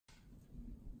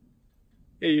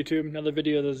Hey YouTube, another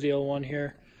video of the ZL1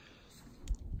 here.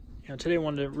 Today I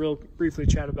wanted to real briefly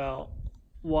chat about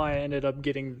why I ended up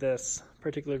getting this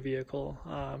particular vehicle.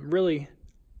 Really,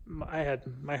 I had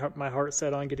my heart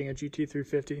set on getting a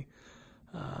GT350,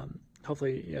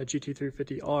 hopefully a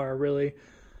GT350R really,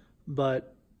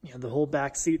 but the whole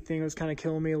back seat thing was kind of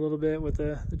killing me a little bit with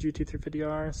the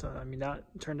GT350R. So I mean that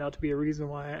turned out to be a reason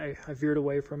why I veered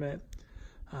away from it.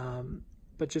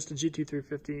 But just the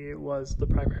GT350 was the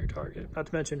primary target. Not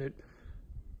to mention it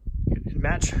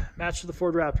matched the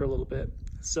Ford Raptor a little bit.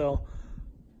 So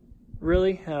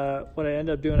really, what I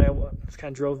ended up doing, I just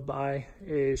kind of drove by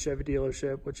a Chevy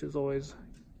dealership, which is always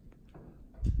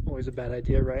a bad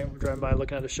idea, right? I'm driving by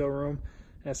looking at a showroom,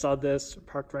 and I saw this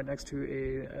parked right next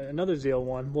to another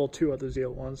ZL1, well, two other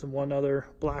ZL1s, and one other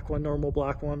black one, normal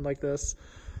black one like this.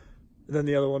 And then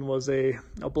the other one was a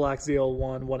black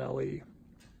ZL1 1LE.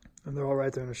 And they're all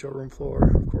right there on the showroom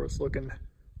floor, of course, looking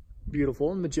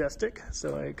beautiful and majestic.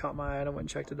 So I caught my eye and I went and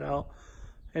checked it out.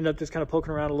 Ended up just kind of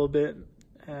poking around a little bit,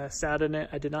 sat in it.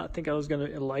 I did not think I was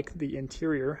going to like the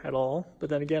interior at all. But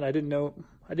then again, I didn't know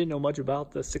much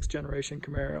about the 6th generation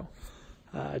Camaro.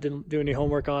 I didn't do any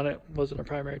homework on it. Wasn't a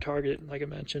primary target, like I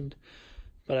mentioned.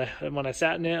 But when I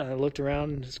sat in it, I looked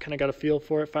around and just kind of got a feel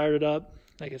for it, fired it up.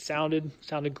 Like it sounded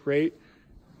great.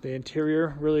 The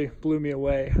interior really blew me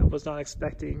away. I was not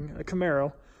expecting a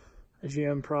Camaro, a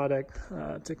GM product,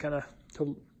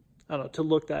 to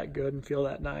look that good and feel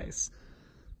that nice.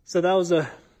 So that was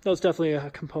definitely a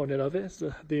component of it,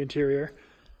 the interior.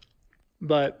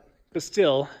 But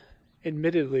still,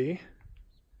 admittedly,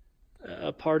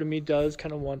 a part of me does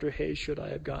kind of wonder, hey, should I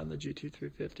have gotten the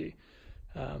GT350?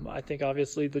 I think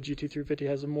obviously the GT350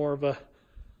 has more of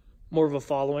a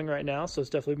following right now, so it's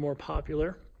definitely more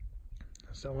popular.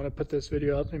 So when I put this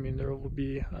video up, I mean, there will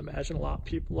be, I imagine, a lot of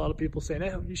people saying,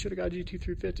 hey, you should have got a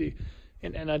GT350.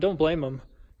 And I don't blame them,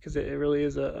 because it really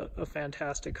is a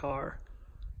fantastic car.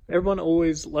 Everyone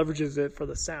always leverages it for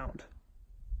the sound.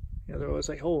 They're always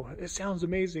like, oh, it sounds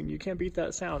amazing. You can't beat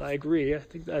that sound. I agree. I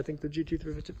think the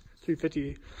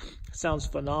GT350 sounds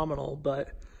phenomenal,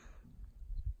 but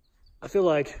I feel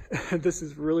like this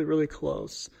is really, really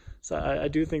close. So I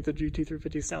do think the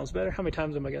GT350 sounds better. How many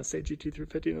times am I going to say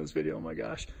GT350 in this video? Oh my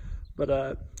gosh.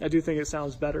 But I do think it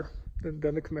sounds better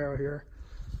than the Camaro here.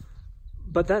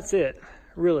 But that's it,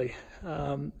 really.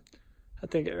 I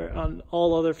think on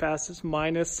all other facets,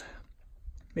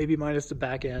 maybe minus the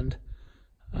back end,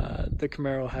 the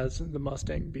Camaro has the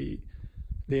Mustang beat.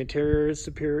 The interior is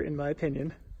superior in my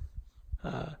opinion.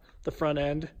 The front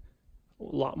end, a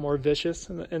lot more vicious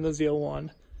in the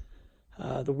ZL1.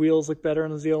 The wheels look better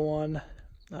on the ZL1.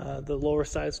 The lower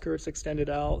side skirts extended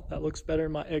out. That looks better.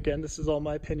 Again, this is all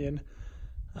my opinion.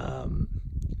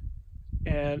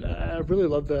 And I really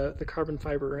love the carbon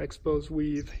fiber exposed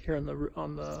weave here on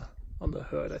the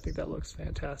hood. I think that looks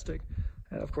fantastic.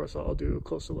 And of course, I'll do a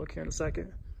closer look here in a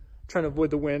second. Trying to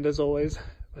avoid the wind as always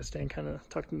by staying kind of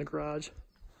tucked in the garage.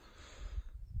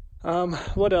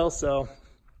 What else though?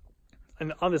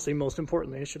 And obviously, most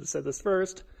importantly, I should have said this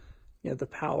first. The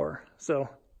power. So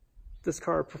this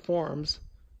car performs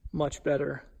much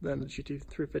better than the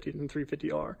GT350 and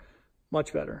 350R.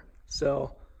 Much better.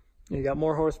 So you got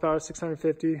more horsepower,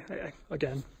 650.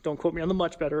 Again, don't quote me on the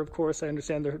much better. Of course, I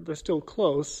understand they're still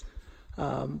close,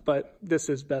 but this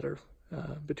is better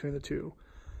between the two.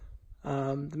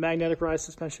 The magnetic ride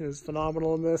suspension is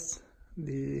phenomenal in this.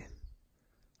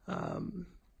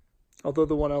 Although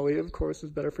the 1LE, of course,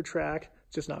 is better for track,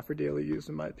 just not for daily use,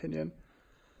 in my opinion.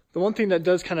 The one thing that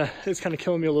is kind of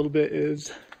killing me a little bit is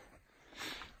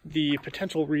the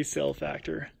potential resale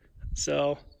factor.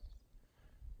 So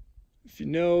if you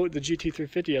know the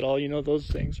GT350 at all, you know those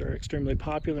things are extremely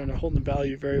popular and they're holding the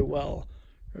value very well.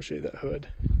 I'll show you that hood.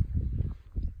 I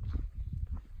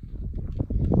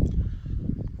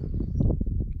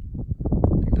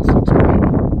think this looks great.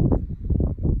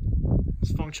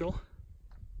 It's functional.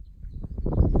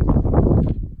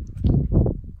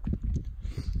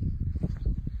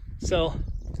 So,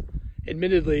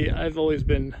 admittedly, I've always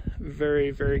been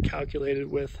very, very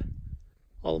calculated with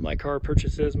all of my car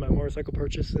purchases, my motorcycle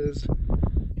purchases,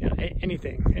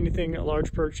 anything a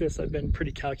large purchase, I've been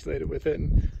pretty calculated with it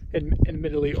and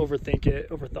admittedly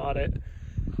overthought it.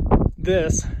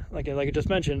 This, like I just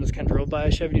mentioned, just kind of drove by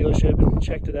a Chevy dealership and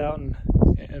checked it out and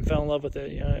fell in love with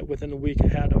it. Within the week I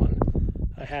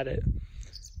had it.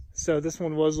 So this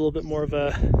one was a little bit more of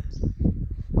a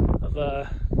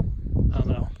I don't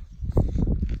know.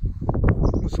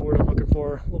 What's the word I'm looking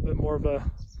for? A little bit more of a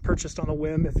purchased on a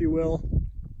whim, if you will.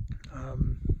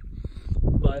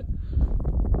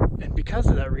 And because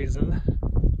of that reason,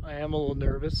 I am a little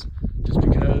nervous, just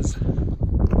because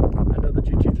I know the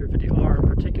GT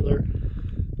particular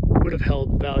would have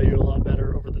held value a lot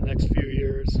better over the next few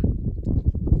years.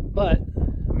 But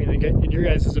I mean, in your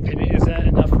guys' opinion, is that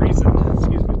enough reason?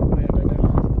 Excuse me, the wind I know.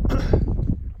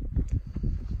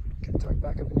 Can talk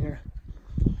back up in here.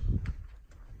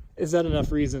 Is that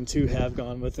enough reason to have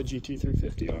gone with the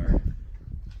GT350R?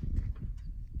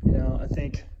 You know, I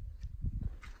think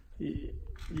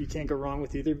you can't go wrong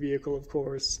with either vehicle, of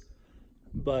course,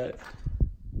 but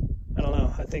I don't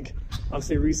know. I think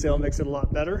obviously resale makes it a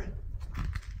lot better.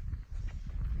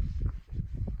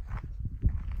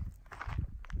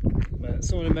 But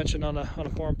someone had mentioned on a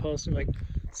forum post, like,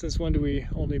 since when do we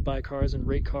only buy cars and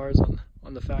rate cars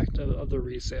on the fact of the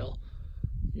resale?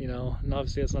 You know, and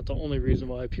obviously that's not the only reason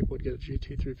why people would get a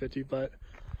GT350, but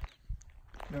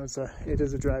you know, it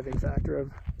is a driving factor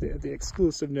of the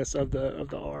exclusiveness of the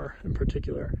R in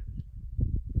particular.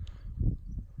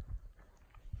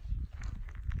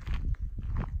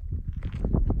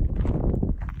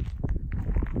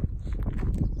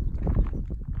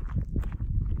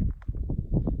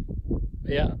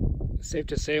 But yeah, safe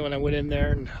to say when I went in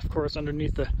there, and of course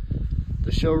underneath the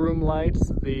showroom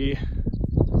lights,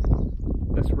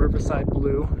 this Riverside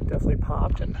blue definitely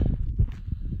popped and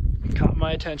caught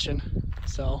my attention.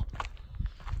 So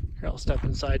here, I'll step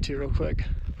inside too real quick.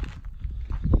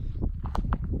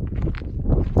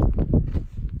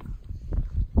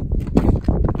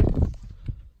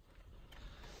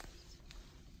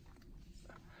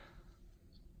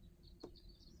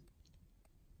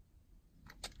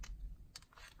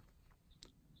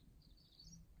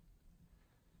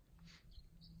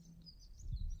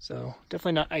 So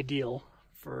definitely not ideal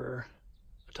for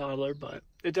a toddler, but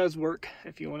it does work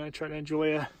if you want to try to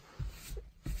enjoy a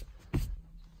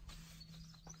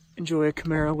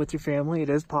Camaro with your family. It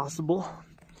is possible.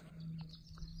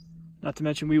 Not to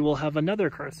mention we will have another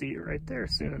car seat right there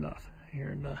soon enough, here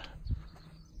in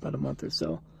about a month or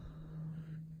so.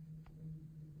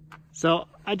 So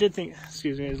I did think,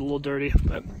 excuse me, it's a little dirty,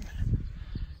 but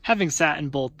having sat in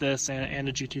both this and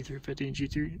a GT350 and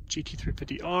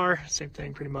GT350R, same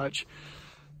thing pretty much.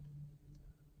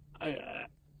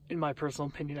 In my personal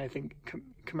opinion, I think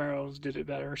Camaros did it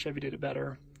better, Chevy did it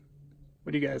better.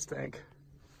 What do you guys think?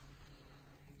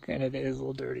 Granted, it is a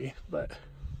little dirty, but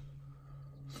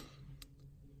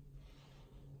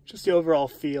just the overall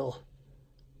feel,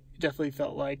 it definitely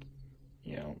felt like,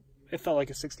 you know, it felt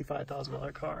like a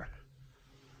 $65,000 car.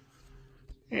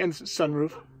 And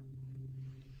sunroof.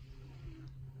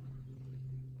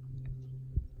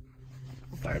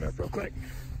 I'll fire it up real quick.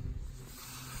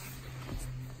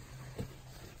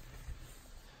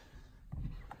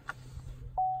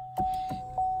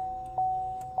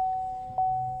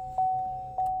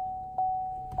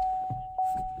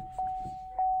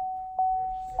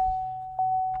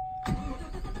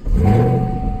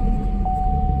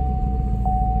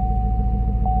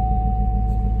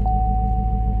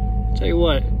 Tell you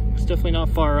what, it's definitely not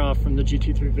far off from the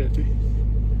GT350.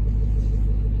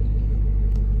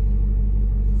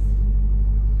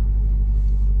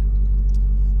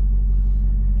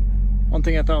 One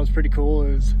thing I thought was pretty cool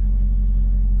is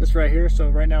this right here. So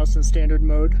right now it's in standard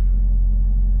mode,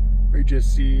 where you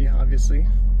just see, obviously,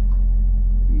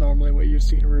 normally what you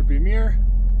see in a rear view mirror.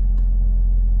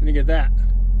 Then you get that.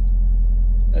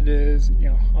 That is, you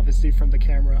know, obviously from the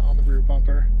camera on the rear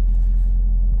bumper.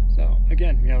 So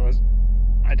again, you know,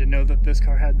 I didn't know that this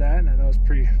car had that, and I know it's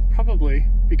probably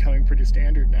becoming pretty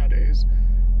standard nowadays.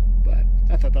 But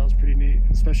I thought that was pretty neat,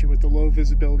 especially with the low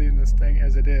visibility in this thing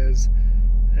as it is.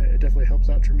 It definitely helps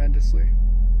out tremendously.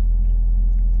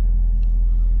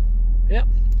 Yeah.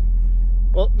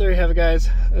 Well, there you have it, guys.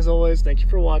 As always, thank you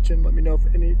for watching. Let me know if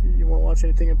you want to watch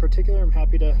anything in particular. I'm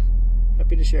happy to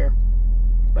share.